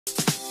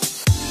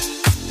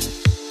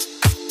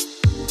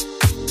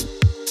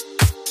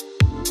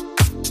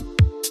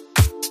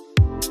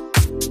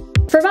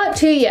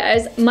2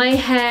 years, my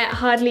hair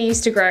hardly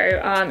used to grow.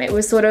 It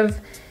was sort of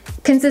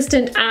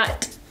consistent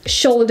at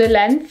shoulder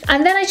length,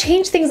 and then I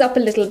changed things up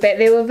a little bit.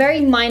 They were very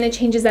minor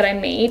changes that I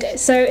made.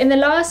 So in the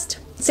last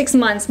 6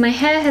 months, my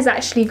hair has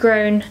actually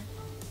grown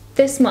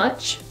this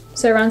much,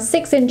 so around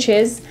 6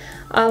 inches,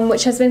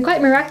 which has been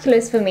quite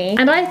miraculous for me.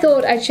 And I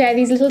thought I'd share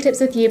these little tips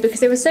with you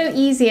because they were so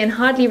easy and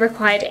hardly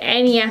required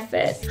any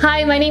effort.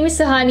 Hi, my name is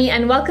Suhani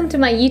and welcome to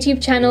my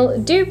YouTube channel.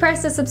 Do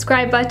press the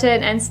subscribe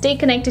button and stay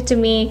connected to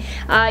me.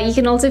 You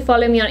can also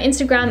follow me on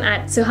Instagram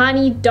at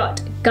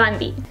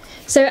suhani.gandhi.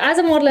 So as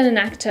a model and an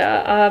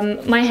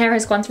actor, my hair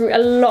has gone through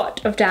a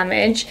lot of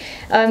damage,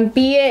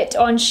 be it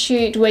on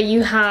shoot where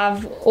you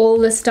have all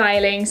the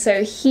styling,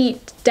 so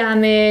heat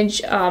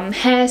damage,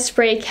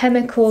 hairspray,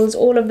 chemicals,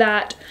 all of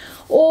that,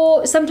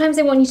 or sometimes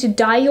they want you to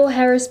dye your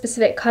hair a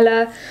specific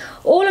color.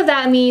 All of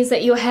that means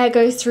that your hair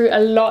goes through a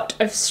lot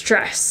of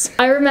stress.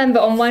 I remember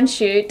on one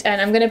shoot,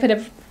 and I'm gonna put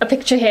a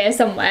picture here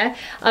somewhere,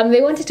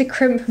 they wanted to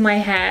crimp my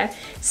hair,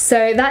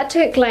 so that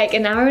took like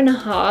an hour and a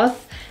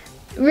half,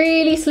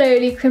 really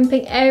slowly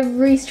crimping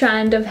every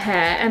strand of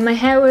hair, and my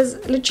hair was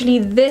literally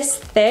this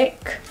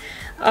thick,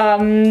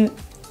 and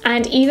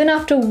even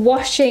after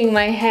washing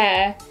my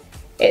hair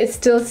it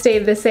still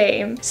stayed the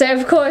same. So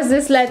of course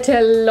this led to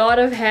a lot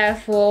of hair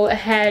fall,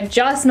 hair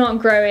just not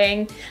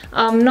growing,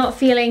 not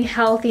feeling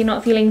healthy,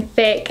 not feeling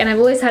thick, and I've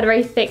always had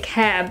very thick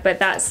hair, but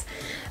that's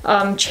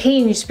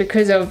changed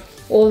because of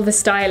all the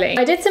styling.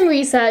 I did some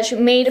research,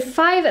 made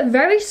 5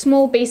 very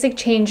small basic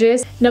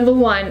changes. Number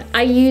 1,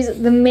 I use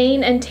the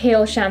mane and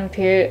tail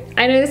shampoo.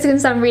 I know this is gonna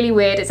sound really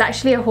weird, it's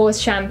actually a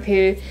horse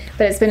shampoo,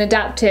 but it's been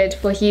adapted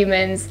for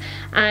humans.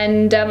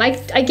 And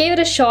I gave it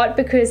a shot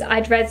because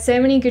I'd read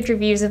so many good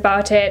reviews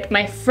about it.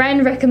 My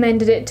friend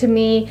recommended it to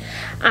me,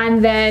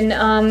 and then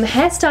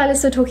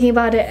hairstylists were talking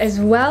about it as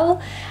well.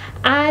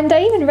 And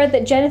I even read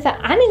that Jennifer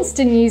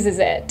Aniston uses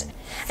it.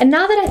 And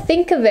now that I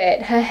think of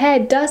it, her hair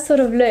does sort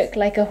of look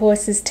like a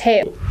horse's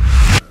tail.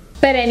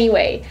 But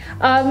anyway,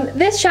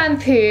 this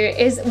shampoo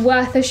is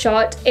worth a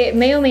shot. It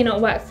may or may not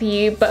work for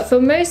you, but for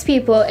most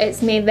people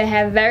it's made the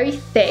hair very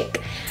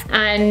thick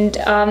and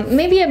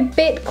maybe a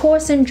bit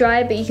coarse and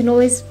dry, but you can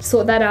always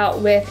sort that out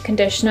with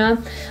conditioner.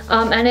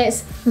 And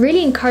it's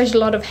really encouraged a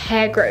lot of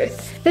hair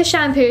growth. This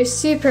shampoo is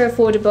super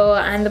affordable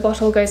and the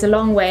bottle goes a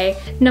long way.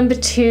 Number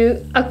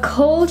 2, a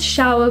cold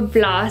shower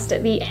blast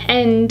at the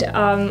end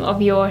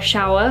of your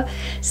shower.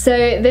 So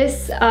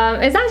this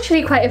is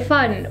actually quite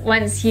fun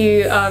once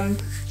you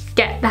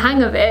get the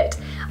hang of it.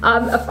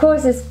 Of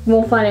course it's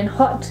more fun in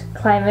hot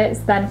climates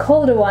than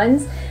colder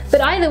ones,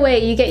 but either way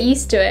you get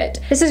used to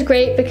it. This is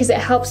great because it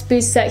helps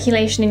boost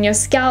circulation in your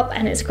scalp,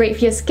 and it's great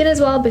for your skin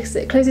as well because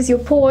it closes your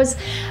pores.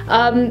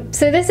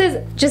 So this is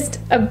just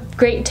a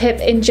great tip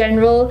in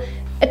general.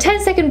 A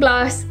 10-second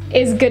blast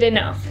is good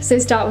enough, so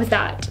start with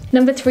that.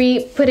 Number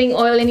 3, putting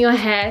oil in your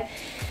hair.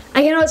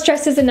 I cannot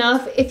stress this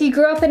enough. If you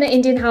grew up in an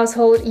Indian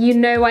household, you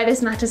know why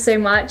this matters so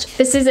much.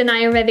 This is an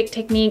Ayurvedic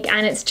technique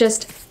and it's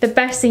just the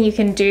best thing you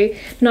can do.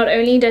 Not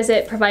only does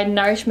it provide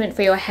nourishment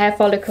for your hair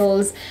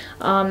follicles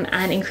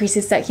and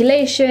increases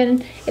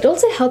circulation, it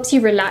also helps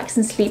you relax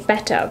and sleep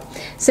better.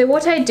 So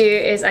what I do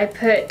is I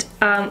put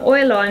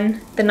oil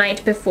on the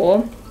night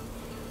before,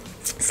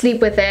 sleep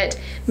with it,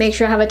 make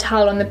sure I have a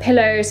towel on the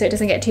pillow so it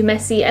doesn't get too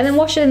messy, and then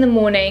wash it in the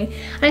morning.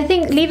 And I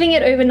think leaving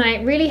it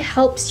overnight really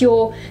helps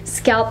your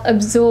scalp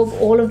absorb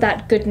all of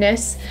that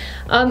goodness.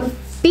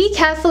 Be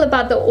careful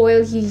about the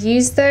oil you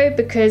use though,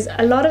 because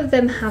a lot of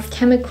them have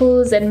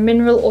chemicals and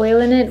mineral oil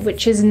in it,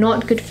 which is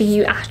not good for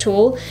you at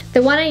all.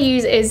 The one I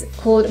use is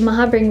called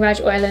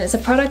Mahabringraj oil, and it's a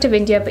product of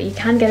India, but you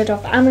can get it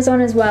off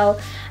Amazon as well.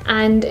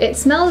 And it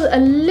smells a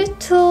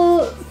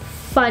little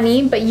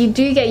funny, but you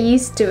do get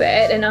used to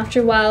it, and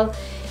after a while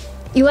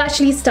you'll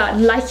actually start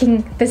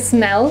liking the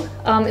smell.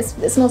 It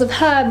smells of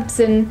herbs,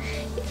 and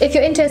if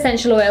you're into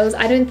essential oils,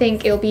 I don't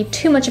think it'll be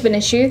too much of an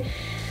issue.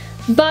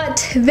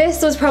 But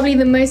this was probably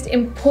the most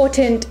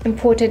important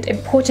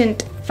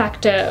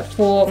factor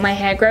for my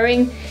hair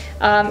growing.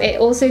 It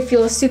also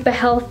feels super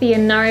healthy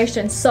and nourished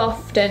and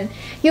soft, and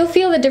you'll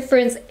feel the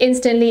difference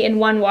instantly in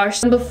one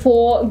wash. Number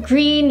 4,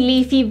 green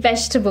leafy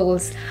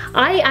vegetables.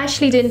 I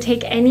actually didn't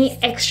take any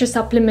extra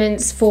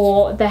supplements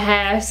for the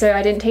hair, so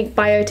I didn't take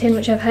biotin,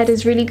 which I've heard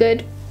is really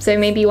good. So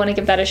maybe you want to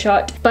give that a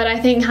shot. But I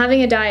think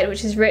having a diet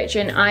which is rich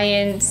in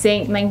iron,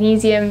 zinc,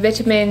 magnesium,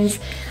 vitamins,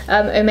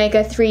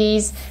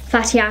 omega-3s,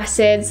 fatty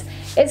acids,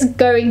 it's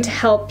going to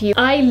help you.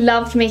 I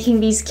loved making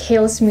these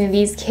kale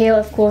smoothies. Kale,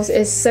 of course,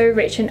 is so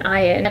rich in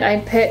iron. And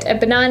I put a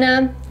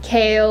banana,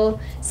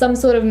 kale, some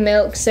sort of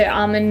milk, so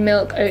almond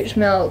milk, oat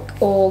milk,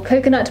 or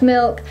coconut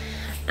milk,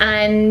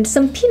 and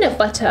some peanut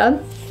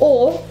butter.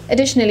 Or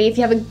additionally, if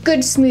you have a good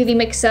smoothie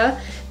mixer,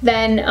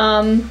 then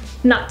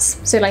nuts.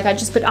 So like I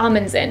just put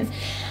almonds in.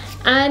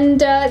 And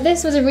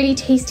this was a really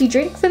tasty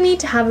drink for me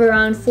to have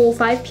around 4 or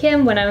 5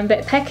 p.m. when I'm a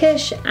bit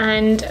peckish,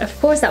 and of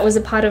course that was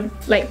a part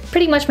of like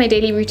pretty much my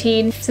daily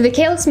routine. So the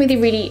kale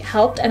smoothie really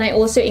helped, and I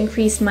also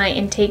increased my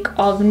intake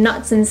of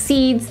nuts and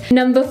seeds.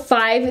 Number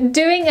 5,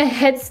 doing a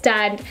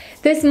headstand.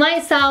 This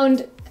might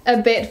sound a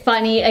bit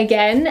funny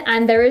again,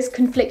 and there is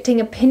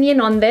conflicting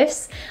opinion on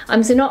this.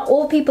 So not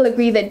all people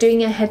agree that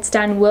doing a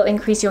headstand will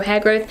increase your hair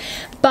growth,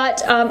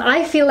 but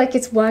I feel like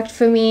it's worked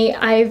for me.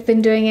 I've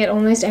been doing it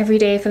almost every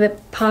day for the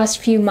past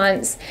few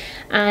months,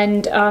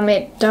 and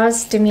it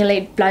does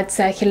stimulate blood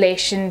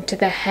circulation to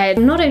the head.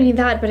 Not only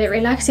that, but it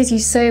relaxes you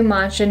so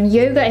much, and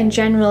yoga in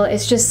general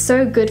is just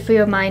so good for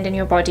your mind and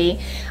your body.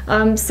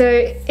 So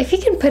if you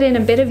can put in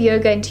a bit of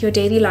yoga into your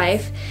daily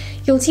life,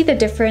 you'll see the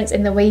difference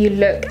in the way you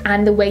look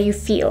and the way you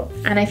feel.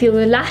 And I feel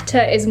the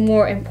latter is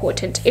more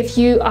important. If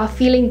you are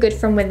feeling good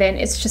from within,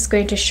 it's just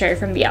going to show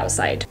from the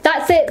outside.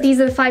 That's it.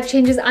 These are the 5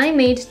 changes I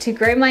made to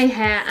grow my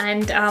hair,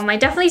 and I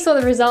definitely saw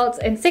the results.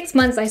 In 6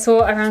 months, I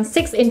saw around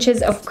 6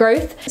 inches of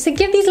growth. So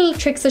give these little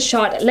tricks a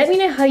shot. Let me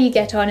know how you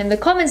get on in the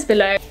comments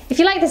below. If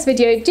you like this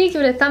video, do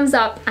give it a thumbs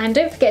up, and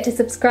don't forget to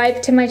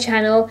subscribe to my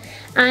channel.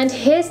 And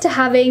here's to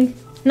having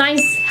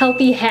nice,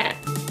 healthy hair.